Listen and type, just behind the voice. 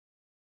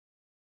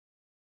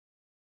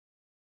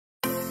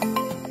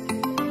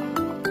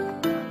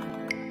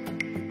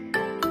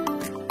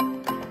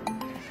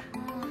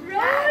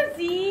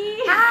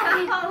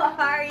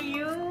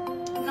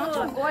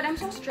good. I'm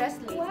so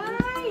stressed lately.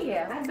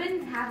 Why? I've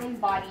been having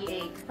body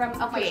ache from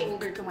my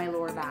shoulder to my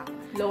lower back.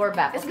 Lower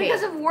back. It's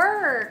because of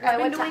work. I've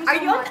been doing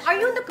so much. Are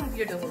you on the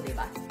computer the whole day,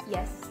 ba?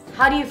 Yes.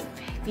 How do you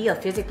feel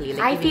physically?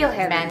 Like, I feel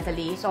heavy.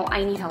 Mentally? So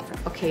I need help.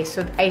 Okay,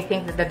 so I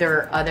think that there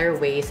are other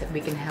ways that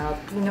we can help,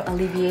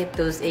 alleviate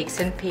those aches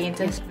and pains,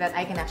 and that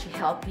I can actually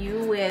help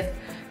you with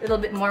a little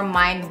bit more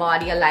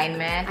mind-body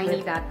alignment. I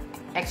need that.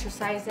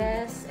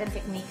 Exercises and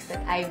techniques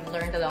that I've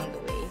learned along the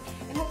way.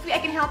 And hopefully I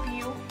can help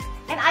you.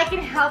 And I can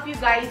help you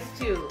guys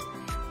too.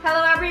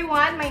 Hello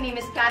everyone, my name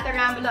is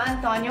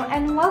Arambulo-Antonio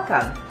and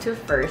welcome to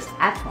First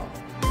at Home.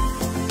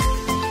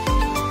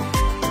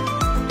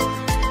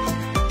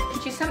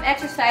 Teach you some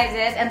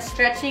exercises and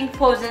stretching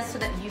poses so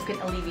that you can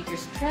alleviate your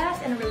stress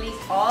and release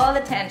all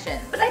the tension.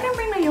 But I can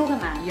bring my yoga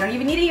mat. You don't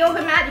even need a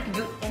yoga mat, you can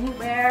do it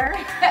anywhere.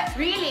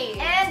 Really?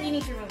 And you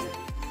need to remove it.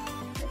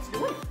 Let's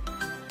do it.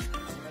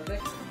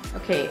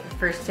 Okay,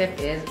 first tip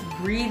is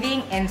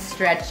breathing and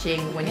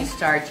stretching when you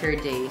start your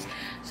days.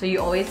 So you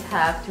always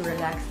have to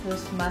relax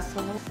those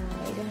muscles.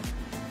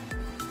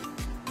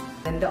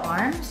 Then the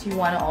arms, you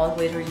want to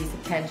always release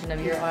the tension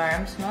of your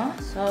arms, no?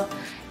 So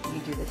you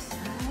do this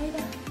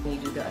side, and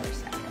you do the other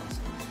side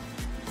also.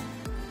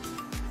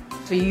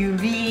 So you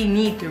really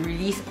need to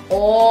release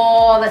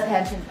all the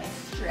tension by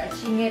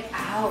stretching it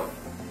out.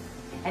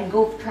 And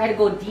try to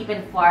go deep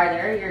and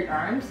farther, your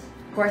arms.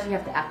 Of course, you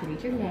have to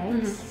activate your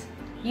legs.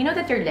 You know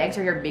that your legs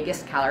are your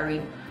biggest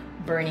calorie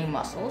burning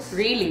muscles?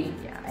 Really?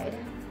 Yeah, right?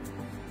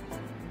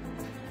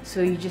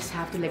 So you just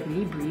have to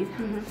really breathe.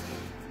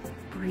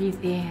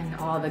 Breathe in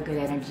all the good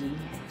energy.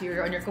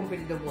 You're on your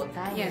computer the whole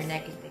time. Yes. Your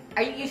neck is thick.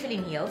 Are you usually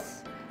in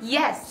heels?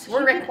 Yes,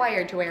 we're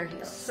required to wear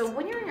heels. So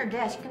when you're on your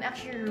desk, you can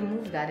actually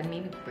remove that and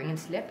maybe bring in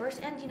slippers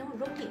and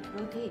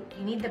rotate.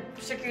 You need the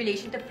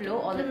circulation to flow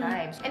all the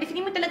time. And if you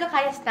need mo talaga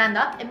kaya, stand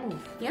up and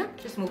move. Yeah.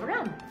 Just move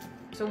around.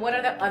 So what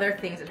are the other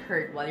things that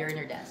hurt while you're on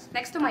your desk?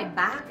 Next to my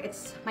back,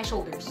 it's my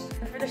shoulders.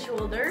 And for the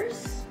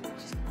shoulders,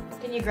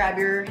 can you grab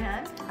your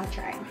hand? I'll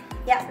try.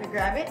 Yeah,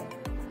 grab it,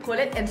 pull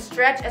it, and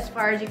stretch as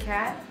far as you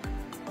can.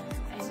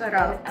 And Sort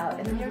pull of. it out.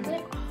 And then you're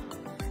like,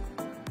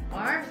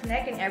 arms,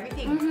 neck, and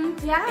everything.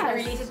 Yeah. It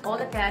releases all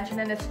the tension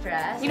and the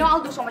stress. You know,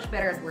 I'll do so much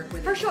better at work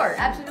with For it. sure,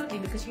 absolutely,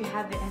 because you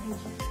have the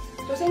energy.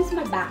 So since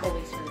my back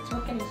always hurts,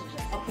 what can you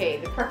suggest? Okay,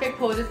 the perfect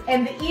poses,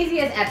 and the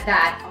easiest at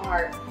that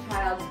are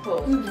child's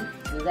pose.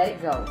 Let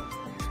it go.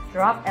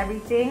 Drop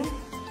everything,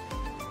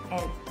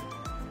 and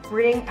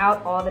bring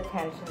out all the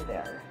tension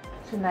there.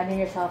 So imagine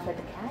yourself like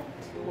a cat.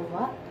 Move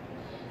up,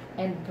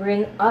 and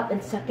bring up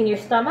and suck in your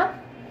stomach,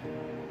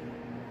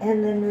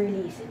 and then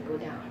release and go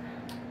down.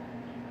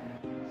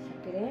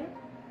 Suck it in,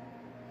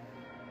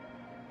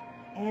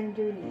 and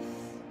release.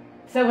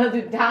 So we'll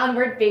do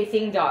downward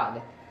facing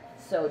dog.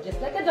 So just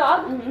like a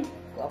dog,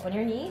 go up on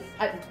your knees,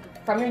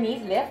 from your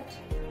knees, lift,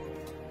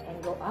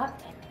 and go up.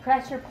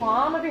 Press your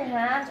palm of your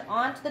hands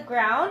onto the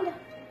ground,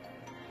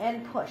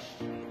 and push.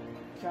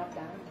 Drop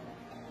down.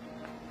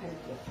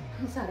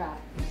 Sarap.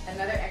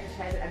 Another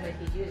exercise that I'm going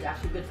to teach you is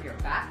actually good for your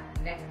back,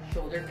 neck,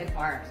 shoulders, and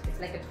arms. It's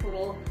like a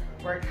total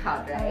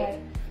workout, right?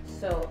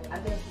 So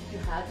I'm going to teach you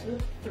how to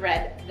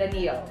thread the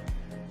needle.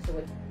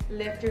 So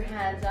lift your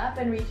hands up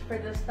and reach for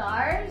the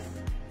stars.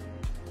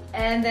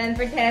 And then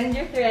pretend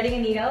you're threading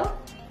a needle.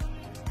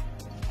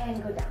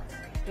 And go down.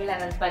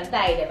 Kailangan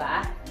pantay,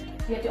 diba?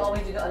 So you have to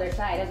always do the other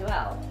side as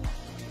well.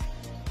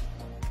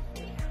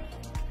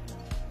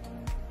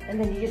 And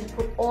then you just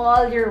put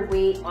all your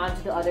weight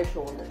onto the other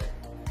shoulder.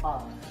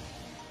 Oh.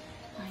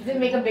 Does it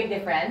make a big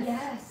difference?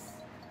 Yes.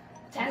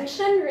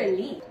 Tension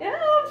relief. Yeah,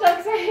 I'm so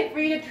excited for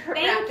you to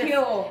practice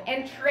you.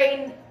 and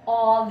train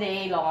all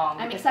day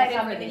long. I'm excited It's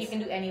something for that this. you can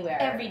do anywhere.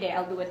 Every day,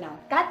 I'll do it now.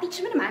 God, teach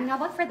me naman. How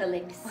about for the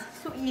legs?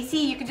 So easy.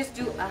 You can just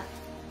do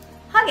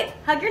hug it.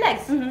 Hug your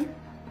legs.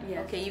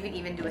 Yes. Okay, you can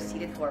even do a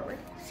seated forward.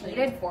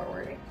 Seated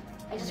forward.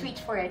 I just reach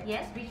for it.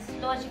 Yes, reach as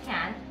low as you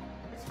can.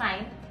 It's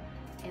fine.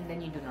 And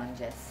then you do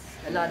lunges.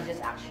 The lunges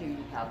actually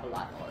really help a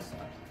lot also.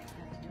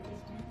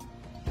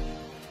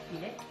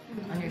 Feel it?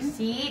 On your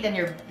seat and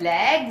your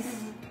legs.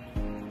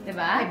 Diba?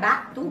 My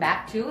back too.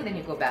 Back too. Then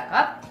you go back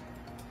up.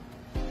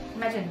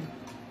 Imagine,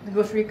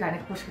 nag-grocery ka,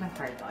 nag-push ka ng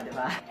carto,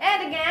 diba?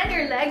 And again,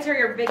 your legs are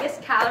your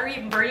biggest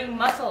calorie burning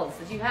muscles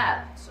that you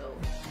have. So,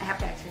 I have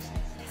to exercise.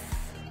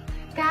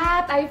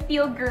 Kat, I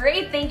feel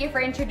great. Thank you for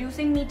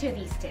introducing me to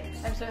these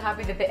tips. I'm so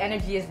happy that the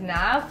energy is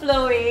now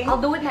flowing. I'll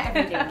do it now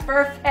every day.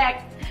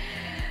 Perfect.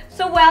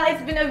 So, well, it's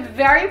been a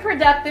very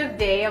productive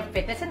day of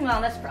fitness and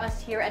wellness for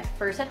us here at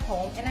First at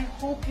Home, and I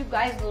hope you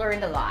guys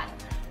learned a lot.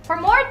 For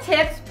more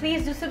tips,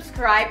 please do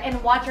subscribe and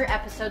watch our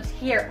episodes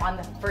here on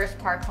the First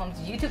Park Homes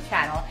YouTube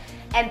channel.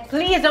 And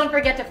please don't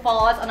forget to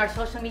follow us on our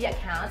social media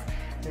accounts.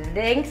 The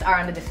links are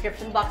in the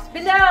description box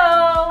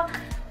below.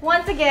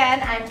 Once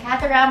again, I'm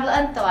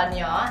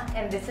Arambulo-Antonio,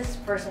 and this is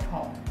First at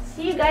Home.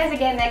 See you guys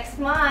again next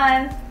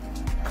month.